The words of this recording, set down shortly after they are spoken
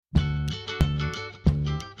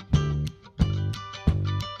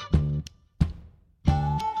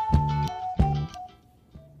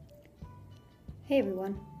Hey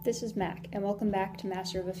everyone, this is Mac, and welcome back to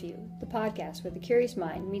Master of a Few, the podcast where the curious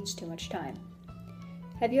mind meets too much time.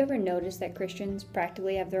 Have you ever noticed that Christians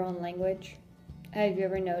practically have their own language? Have you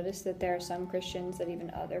ever noticed that there are some Christians that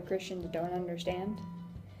even other Christians don't understand?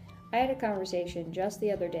 I had a conversation just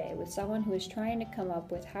the other day with someone who was trying to come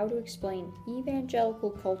up with how to explain evangelical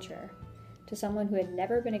culture to someone who had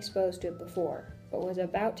never been exposed to it before, but was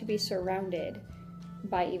about to be surrounded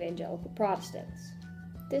by evangelical Protestants.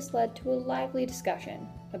 This led to a lively discussion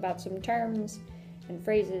about some terms and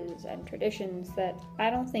phrases and traditions that I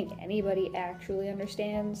don't think anybody actually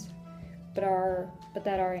understands, but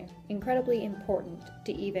that are incredibly important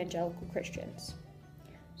to evangelical Christians.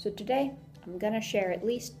 So today, I'm going to share at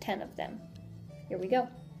least 10 of them. Here we go.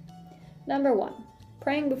 Number 1,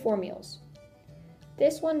 praying before meals.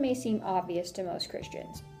 This one may seem obvious to most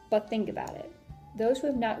Christians, but think about it. Those who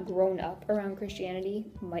have not grown up around Christianity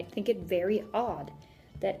might think it very odd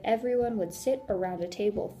that everyone would sit around a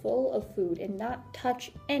table full of food and not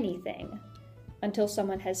touch anything until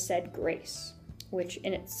someone has said grace, which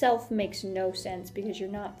in itself makes no sense because you're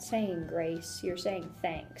not saying grace, you're saying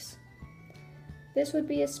thanks. This would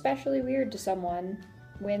be especially weird to someone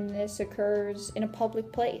when this occurs in a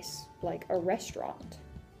public place, like a restaurant.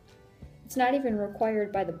 It's not even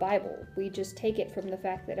required by the Bible. We just take it from the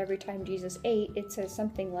fact that every time Jesus ate, it says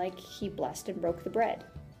something like, he blessed and broke the bread.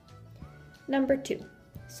 Number 2.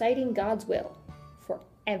 Citing God's will for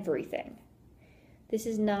everything. This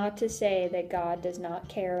is not to say that God does not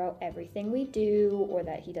care about everything we do or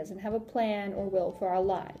that he doesn't have a plan or will for our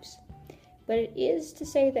lives. But it is to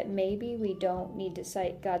say that maybe we don't need to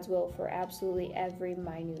cite God's will for absolutely every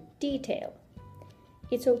minute detail.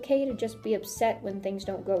 It's okay to just be upset when things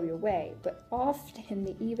don't go your way, but often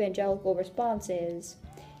the evangelical response is,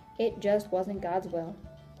 it just wasn't God's will.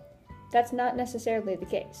 That's not necessarily the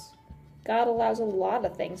case. God allows a lot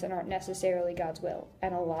of things that aren't necessarily God's will,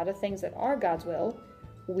 and a lot of things that are God's will,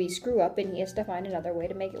 we screw up and he has to find another way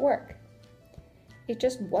to make it work. It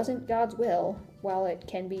just wasn't God's will, while it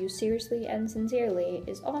can be used seriously and sincerely,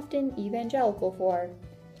 is often evangelical for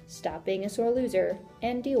stop being a sore loser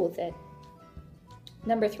and deal with it.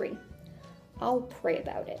 Number 3, I'll pray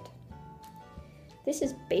about it. This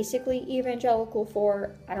is basically evangelical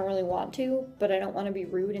for I don't really want to, but I don't want to be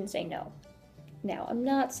rude and say no. Now, I'm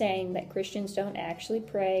not saying that Christians don't actually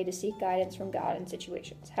pray to seek guidance from God in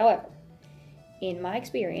situations. However, in my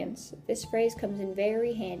experience, this phrase comes in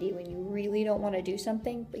very handy when you really don't want to do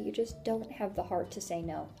something, but you just don't have the heart to say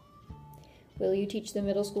no. Will you teach the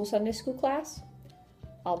middle school Sunday school class?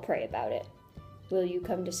 I'll pray about it. Will you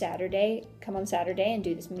come on Saturday and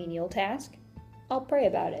do this menial task? I'll pray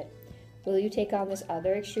about it. Will you take on this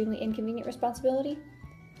other extremely inconvenient responsibility?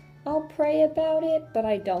 I'll pray about it, but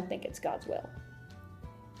I don't think it's God's will.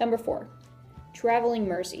 Number 4, traveling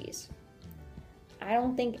mercies. I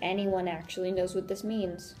don't think anyone actually knows what this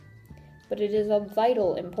means, but it is of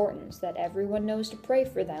vital importance that everyone knows to pray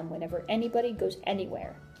for them whenever anybody goes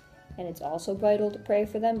anywhere, and it's also vital to pray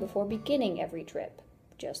for them before beginning every trip,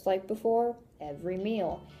 just like before every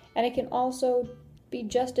meal, and it can also be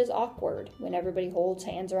just as awkward when everybody holds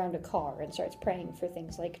hands around a car and starts praying for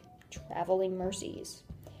things like traveling mercies.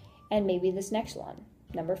 And maybe this next one,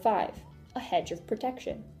 number 5. A hedge of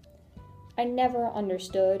protection. I never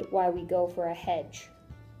understood why we go for a hedge.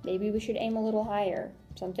 Maybe we should aim a little higher,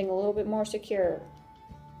 something a little bit more secure,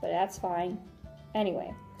 but that's fine.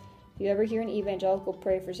 Anyway, if you ever hear an evangelical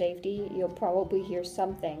pray for safety, you'll probably hear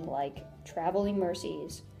something like traveling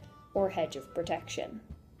mercies or hedge of protection.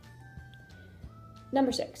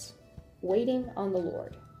 Number 6, waiting on the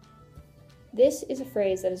Lord. This is a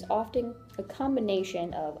phrase that is often a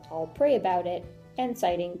combination of I'll pray about it and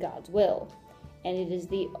citing God's will, and it is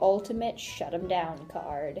the ultimate shut 'em down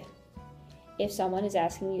card. If someone is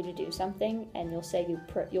asking you to do something and you'll say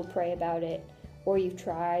you'll pray about it, or you've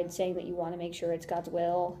tried saying that you want to make sure it's God's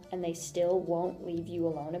will and they still won't leave you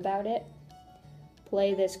alone about it,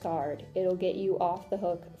 play this card. It'll get you off the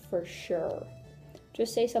hook for sure.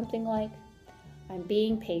 Just say something like, I'm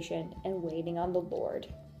being patient and waiting on the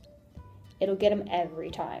Lord. It'll get them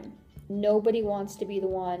every time. Nobody wants to be the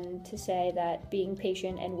one to say that being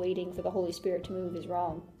patient and waiting for the Holy Spirit to move is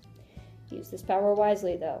wrong. Use this power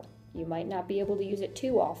wisely, though. You might not be able to use it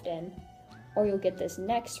too often, or you'll get this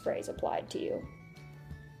next phrase applied to you.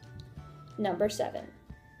 Number 7,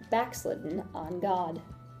 backslidden on God.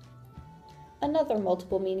 Another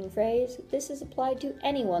multiple meaning phrase, this is applied to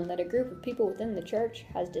anyone that a group of people within the church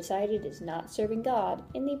has decided is not serving God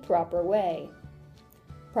in the proper way.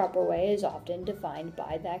 Proper way is often defined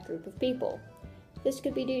by that group of people. This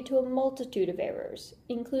could be due to a multitude of errors,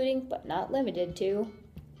 including but not limited to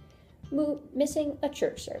missing a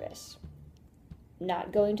church service,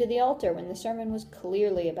 not going to the altar when the sermon was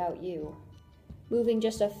clearly about you, moving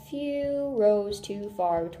just a few rows too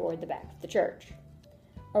far toward the back of the church,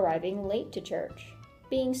 arriving late to church,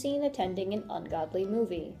 being seen attending an ungodly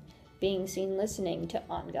movie, being seen listening to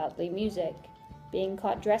ungodly music, being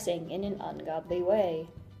caught dressing in an ungodly way,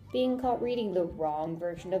 being caught reading the wrong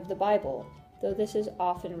version of the Bible, though this is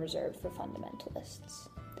often reserved for fundamentalists.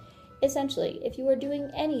 Essentially, if you are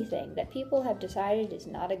doing anything that people have decided is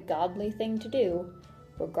not a godly thing to do,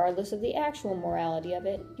 regardless of the actual morality of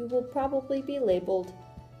it, you will probably be labeled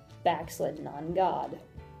backslidden on God.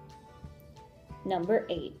 Number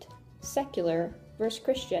 8. Secular versus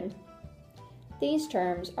Christian. These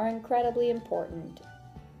terms are incredibly important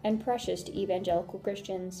and precious to evangelical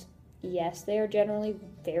Christians. Yes, they are generally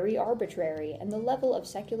very arbitrary, and the level of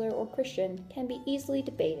secular or Christian can be easily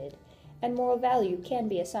debated, and moral value can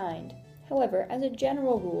be assigned. However, as a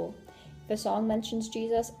general rule, if a song mentions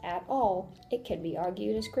Jesus at all, it can be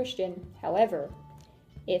argued as Christian. However,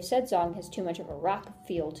 if said song has too much of a rock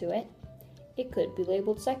feel to it, it could be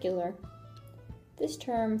labeled secular. This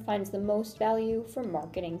term finds the most value for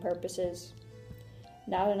marketing purposes.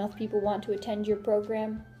 Not enough people want to attend your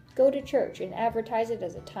program? Go to church and advertise it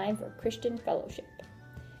as a time for Christian fellowship.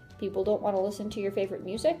 People don't want to listen to your favorite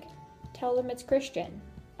music? Tell them it's Christian.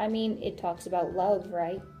 I mean, it talks about love,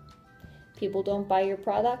 right? People don't buy your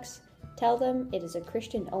products? Tell them it is a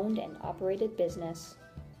Christian-owned and operated business.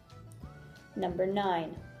 Number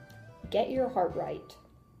 9. Get your heart right.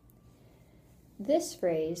 This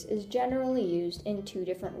phrase is generally used in two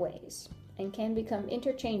different ways and can become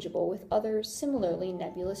interchangeable with other similarly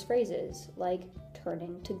nebulous phrases, like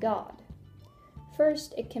turning to God.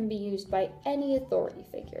 First, it can be used by any authority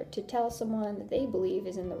figure to tell someone that they believe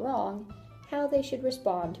is in the wrong how they should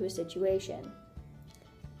respond to a situation.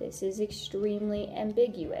 This is extremely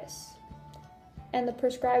ambiguous, and the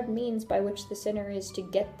prescribed means by which the sinner is to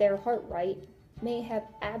get their heart right may have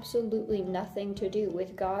absolutely nothing to do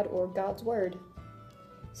with God or God's word.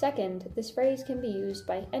 Second, this phrase can be used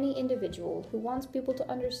by any individual who wants people to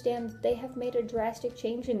understand that they have made a drastic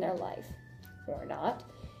change in their life, or not,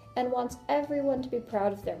 and wants everyone to be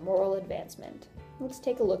proud of their moral advancement. Let's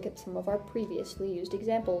take a look at some of our previously used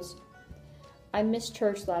examples. I missed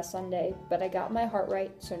church last Sunday, but I got my heart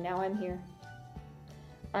right, so now I'm here.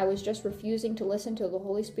 I was just refusing to listen to the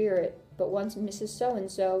Holy Spirit, but once Mrs.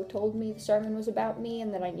 So-and-so told me the sermon was about me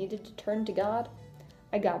and that I needed to turn to God,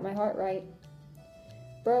 I got my heart right.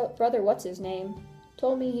 Brother what's-his-name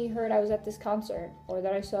told me he heard I was at this concert, or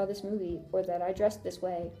that I saw this movie, or that I dressed this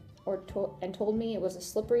way, and told me it was a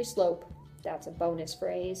slippery slope. That's a bonus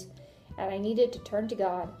phrase. And I needed to turn to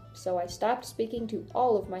God, so I stopped speaking to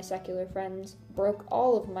all of my secular friends, broke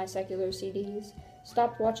all of my secular CDs,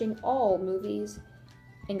 stopped watching all movies,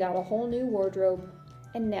 and got a whole new wardrobe,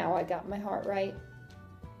 and now I got my heart right.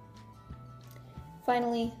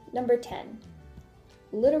 Finally, number 10.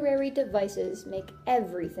 Literary devices make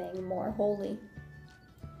everything more holy.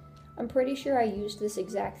 I'm pretty sure I used this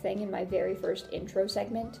exact thing in my very first intro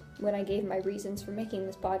segment when I gave my reasons for making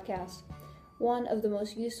this podcast. One of the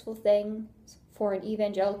most useful things for an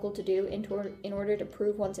evangelical to do in order to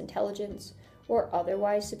prove one's intelligence or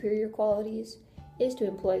otherwise superior qualities is to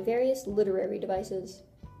employ various literary devices.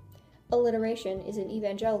 Alliteration is an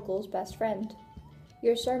evangelical's best friend.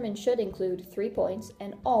 Your sermon should include 3 points,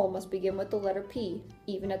 and all must begin with the letter P,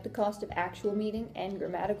 even at the cost of actual meaning and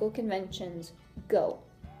grammatical conventions. Go!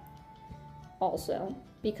 Also,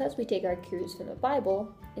 because we take our cues from the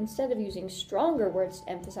Bible, instead of using stronger words to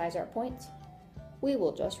emphasize our points, we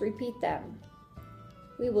will just repeat them.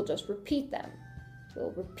 We will just repeat them.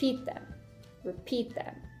 We'll repeat them. Repeat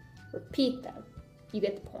them. Repeat them. You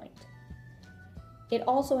get the point. It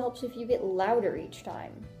also helps if you get louder each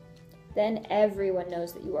time. Then everyone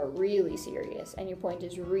knows that you are really serious and your point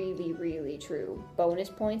is really, really true. Bonus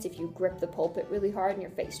points if you grip the pulpit really hard and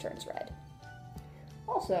your face turns red.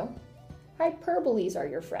 Also, hyperboles are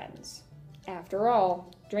your friends. After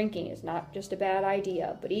all, drinking is not just a bad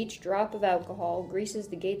idea, but each drop of alcohol greases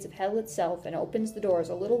the gates of hell itself and opens the doors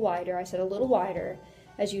a little wider, I said a little wider,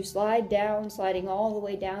 as you slide down, sliding all the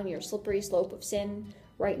way down your slippery slope of sin,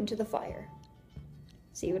 right into the fire.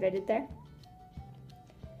 See what I did there?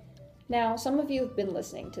 Now, some of you have been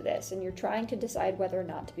listening to this, and you're trying to decide whether or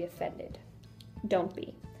not to be offended. Don't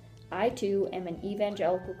be. I, too, am an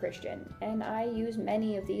evangelical Christian, and I use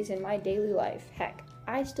many of these in my daily life. Heck,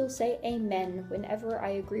 I still say amen whenever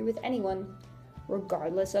I agree with anyone,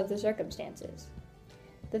 regardless of the circumstances.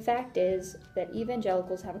 The fact is that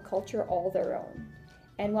evangelicals have a culture all their own,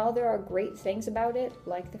 and while there are great things about it,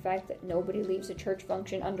 like the fact that nobody leaves a church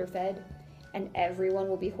function underfed, and everyone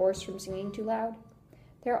will be hoarse from singing too loud,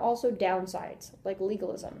 There are also downsides, like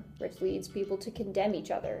legalism, which leads people to condemn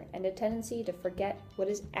each other, and a tendency to forget what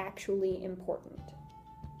is actually important.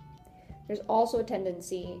 There's also a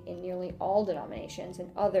tendency in nearly all denominations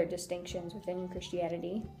and other distinctions within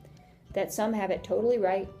Christianity that some have it totally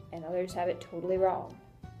right and others have it totally wrong.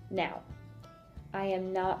 Now, I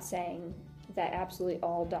am not saying that absolutely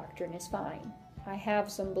all doctrine is fine. I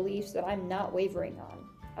have some beliefs that I'm not wavering on.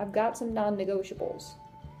 I've got some non-negotiables.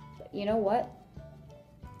 But you know what?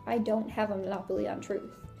 I don't have a monopoly on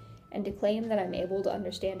truth. And to claim that I'm able to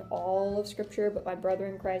understand all of Scripture but my brother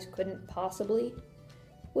in Christ couldn't possibly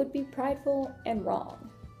would be prideful and wrong.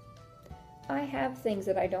 I have things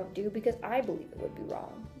that I don't do because I believe it would be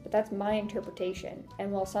wrong, but that's my interpretation,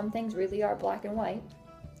 and while some things really are black and white,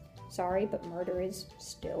 sorry, but murder is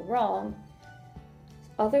still wrong,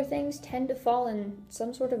 other things tend to fall in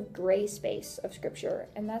some sort of gray space of Scripture,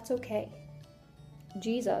 and that's okay.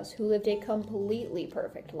 Jesus, who lived a completely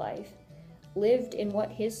perfect life, lived in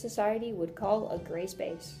what his society would call a gray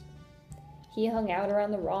space. He hung out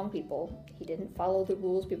around the wrong people. He didn't follow the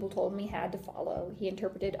rules people told him he had to follow. He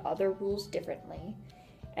interpreted other rules differently.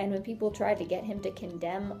 And when people tried to get him to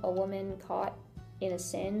condemn a woman caught in a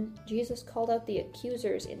sin, Jesus called out the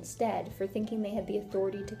accusers instead for thinking they had the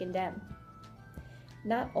authority to condemn.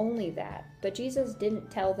 Not only that, but Jesus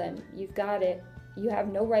didn't tell them, "You've got it, you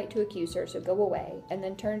have no right to accuse her, so go away," and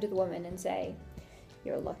then turn to the woman and say,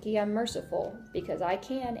 "You're lucky I'm merciful, because I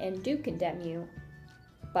can and do condemn you,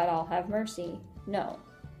 but I'll have mercy." No.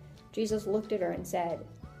 Jesus looked at her and said,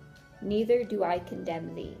 "Neither do I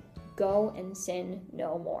condemn thee. Go and sin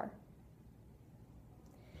no more."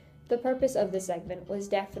 The purpose of this segment was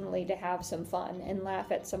definitely to have some fun and laugh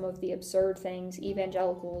at some of the absurd things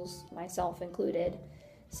evangelicals, myself included,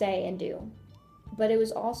 say and do. But it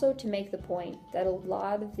was also to make the point that a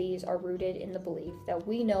lot of these are rooted in the belief that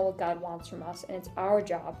we know what God wants from us, and it's our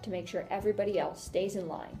job to make sure everybody else stays in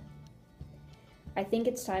line. I think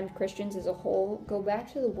it's time Christians as a whole go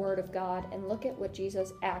back to the Word of God and look at what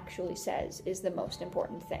Jesus actually says is the most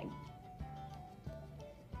important thing.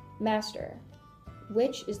 "Master,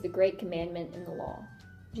 which is the great commandment in the law?"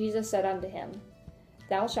 Jesus said unto him,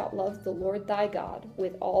 "Thou shalt love the Lord thy God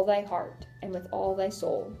with all thy heart, and with all thy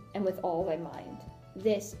soul, and with all thy mind.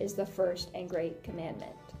 This is the first and great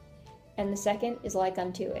commandment. And the second is like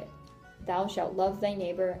unto it, Thou shalt love thy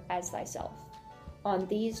neighbor as thyself. On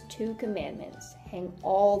these two commandments hang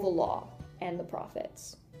all the law and the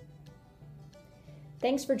prophets."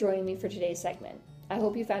 Thanks for joining me for today's segment. I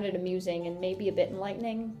hope you found it amusing and maybe a bit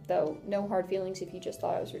enlightening, though no hard feelings if you just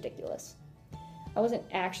thought I was ridiculous. I wasn't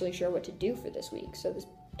actually sure what to do for this week, so this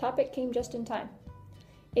topic came just in time.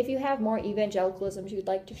 If you have more evangelicalisms you'd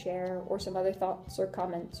like to share, or some other thoughts or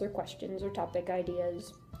comments or questions or topic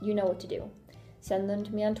ideas, you know what to do. Send them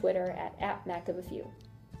to me on Twitter at @MacOfAFew.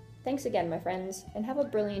 Thanks again, my friends, and have a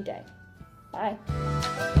brilliant day. Bye.